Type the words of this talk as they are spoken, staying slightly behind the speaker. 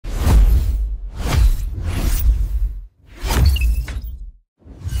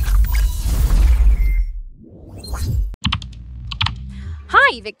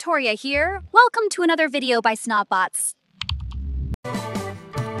Hi, Victoria here. Welcome to another video by Chatbots.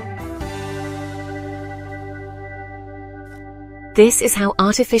 This is how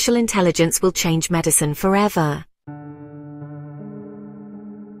artificial intelligence will change medicine forever.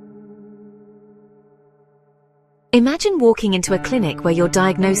 Imagine walking into a clinic where your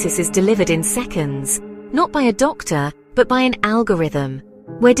diagnosis is delivered in seconds, not by a doctor, but by an algorithm,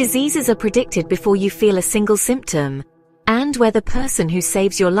 where diseases are predicted before you feel a single symptom, and where the person who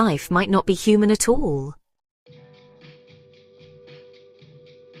saves your life might not be human at all.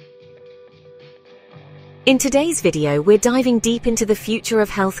 In today's video, we're diving deep into the future of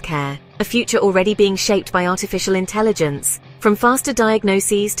healthcare, a future already being shaped by artificial intelligence. From faster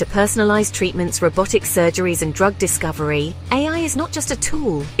diagnoses to personalized treatments, robotic surgeries, and drug discovery, AI is not just a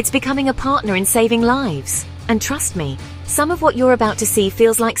tool, it's becoming a partner in saving lives. And trust me, some of what you're about to see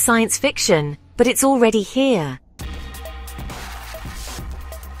feels like science fiction, but it's already here.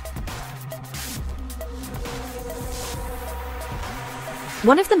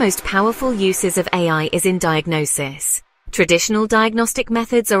 One of the most powerful uses of AI is in diagnosis. Traditional diagnostic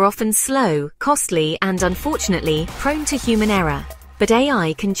methods are often slow, costly, and unfortunately, prone to human error. But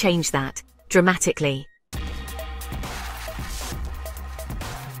AI can change that dramatically.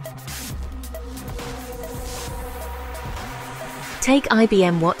 Take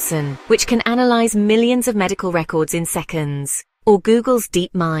IBM Watson, which can analyze millions of medical records in seconds. Or Google's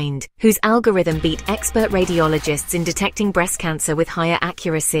DeepMind, whose algorithm beat expert radiologists in detecting breast cancer with higher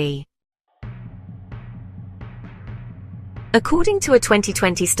accuracy. According to a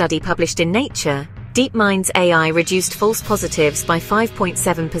 2020 study published in Nature, DeepMind's AI reduced false positives by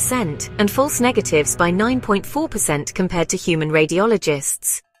 5.7% and false negatives by 9.4% compared to human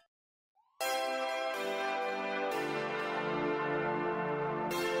radiologists.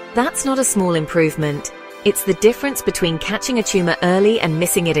 That's not a small improvement. It's the difference between catching a tumor early and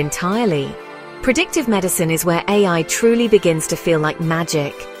missing it entirely. Predictive medicine is where AI truly begins to feel like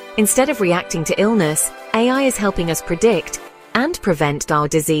magic. Instead of reacting to illness, AI is helping us predict and prevent our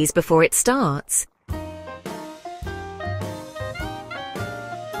disease before it starts.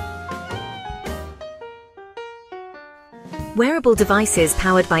 Wearable devices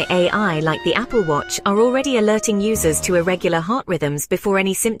powered by AI like the Apple Watch are already alerting users to irregular heart rhythms before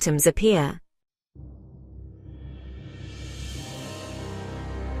any symptoms appear.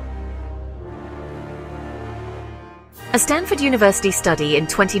 A Stanford University study in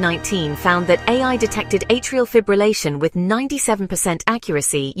 2019 found that AI detected atrial fibrillation with 97%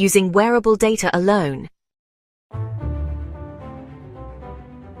 accuracy using wearable data alone.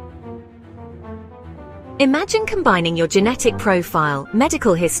 Imagine combining your genetic profile,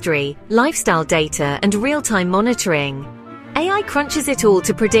 medical history, lifestyle data, and real-time monitoring. AI crunches it all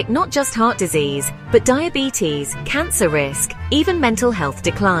to predict not just heart disease, but diabetes, cancer risk, even mental health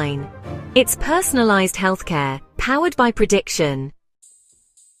decline. It's personalized healthcare, powered by prediction.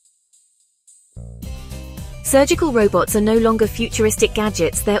 Surgical robots are no longer futuristic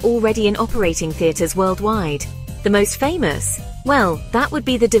gadgets, they're already in operating theaters worldwide. The most famous? Well, that would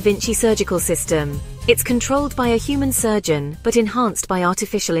be the Da Vinci surgical system. It's controlled by a human surgeon, but enhanced by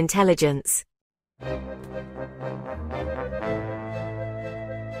artificial intelligence.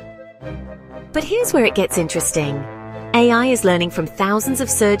 But here's where it gets interesting. AI is learning from thousands of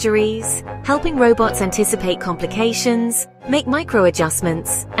surgeries, helping robots anticipate complications, make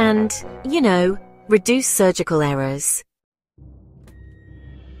micro-adjustments, and, reduce surgical errors.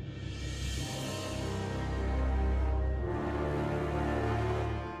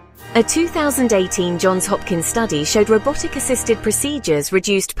 A 2018 Johns Hopkins study showed robotic-assisted procedures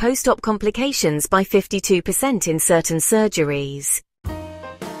reduced post-op complications by 52% in certain surgeries.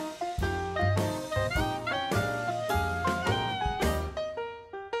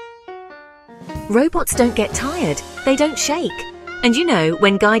 Robots don't get tired, they don't shake. And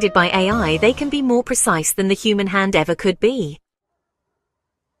when guided by AI, they can be more precise than the human hand ever could be.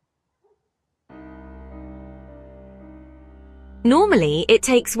 Normally, it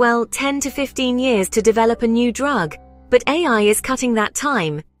takes, 10 to 15 years to develop a new drug, but AI is cutting that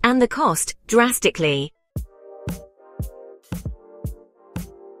time, and the cost, drastically.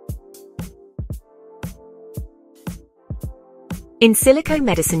 In silico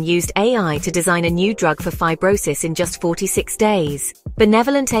medicine used AI to design a new drug for fibrosis in just 46 days.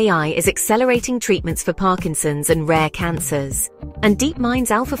 Benevolent AI is accelerating treatments for Parkinson's and rare cancers. And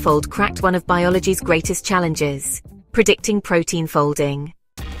DeepMind's AlphaFold cracked one of biology's greatest challenges, predicting protein folding.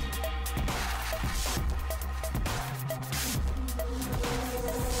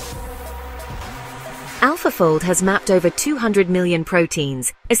 AlphaFold has mapped over 200 million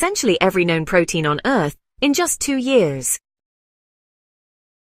proteins, essentially every known protein on Earth, in just 2 years.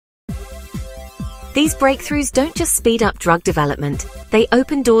 These breakthroughs don't just speed up drug development, they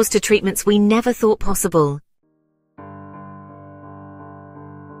open doors to treatments we never thought possible.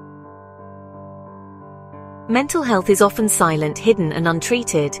 Mental health is often silent, hidden, and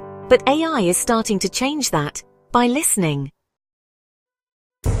untreated, but AI is starting to change that by listening.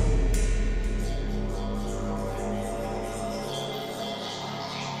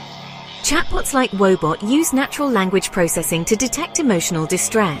 Chatbots like Robot use natural language processing to detect emotional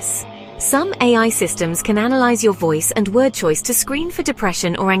distress. Some AI systems can analyze your voice and word choice to screen for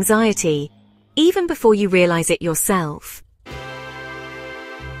depression or anxiety, even before you realize it yourself.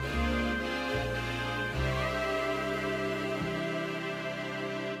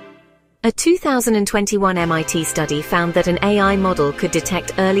 A 2021 MIT study found that an AI model could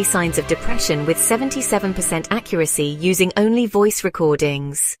detect early signs of depression with 77% accuracy using only voice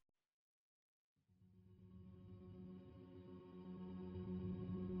recordings.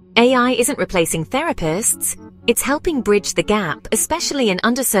 AI isn't replacing therapists, it's helping bridge the gap, especially in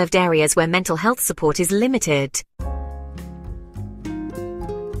underserved areas where mental health support is limited.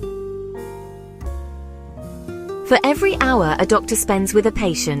 For every hour a doctor spends with a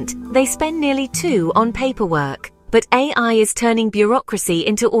patient, they spend nearly 2 on paperwork, but AI is turning bureaucracy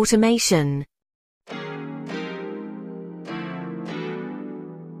into automation.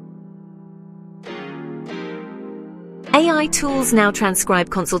 AI tools now transcribe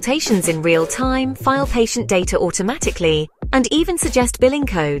consultations in real time, file patient data automatically, and even suggest billing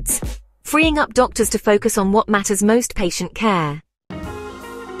codes, freeing up doctors to focus on what matters most: patient care.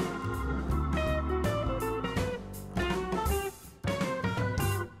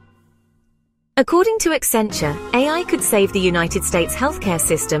 According to Accenture, AI could save the United States healthcare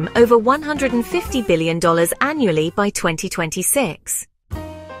system over $150 billion annually by 2026.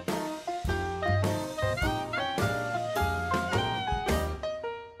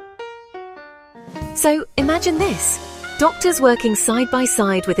 So imagine this: doctors working side by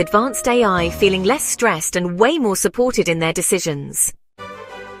side with advanced AI, feeling less stressed and way more supported in their decisions.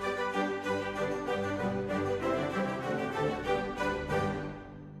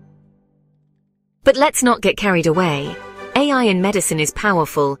 But let's not get carried away. AI in medicine is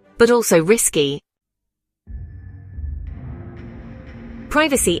powerful, but also risky.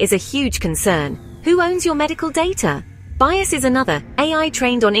 Privacy is a huge concern. Who owns your medical data? Bias is another. AI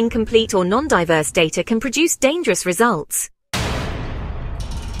trained on incomplete or non-diverse data can produce dangerous results.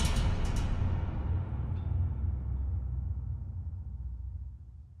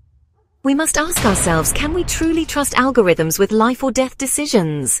 We must ask ourselves, can we truly trust algorithms with life or death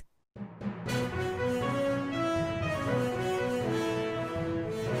decisions?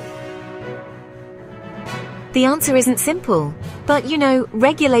 The answer isn't simple. But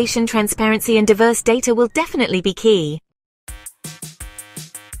regulation, transparency, and diverse data will definitely be key.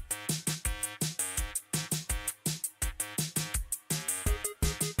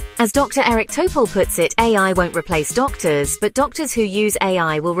 As Dr. Eric Topol puts it, AI won't replace doctors, but doctors who use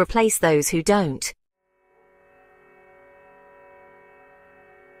AI will replace those who don't.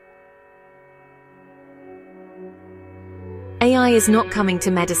 AI is not coming to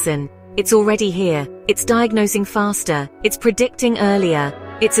medicine. It's already here. It's diagnosing faster. It's predicting earlier.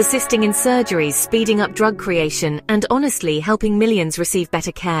 It's assisting in surgeries, speeding up drug creation, and honestly helping millions receive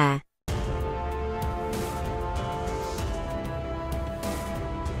better care.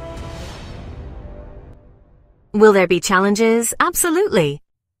 Will there be challenges? Absolutely.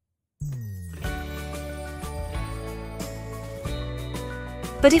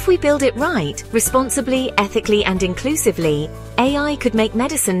 But if we build it right, responsibly, ethically, and inclusively, AI could make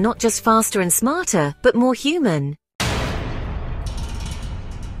medicine not just faster and smarter, but more human.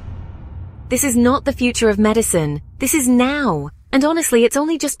 This is not the future of medicine. This is now. And honestly, it's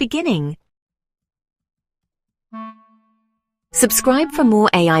only just beginning. Subscribe for more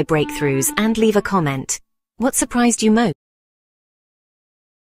AI breakthroughs and leave a comment. What surprised you most?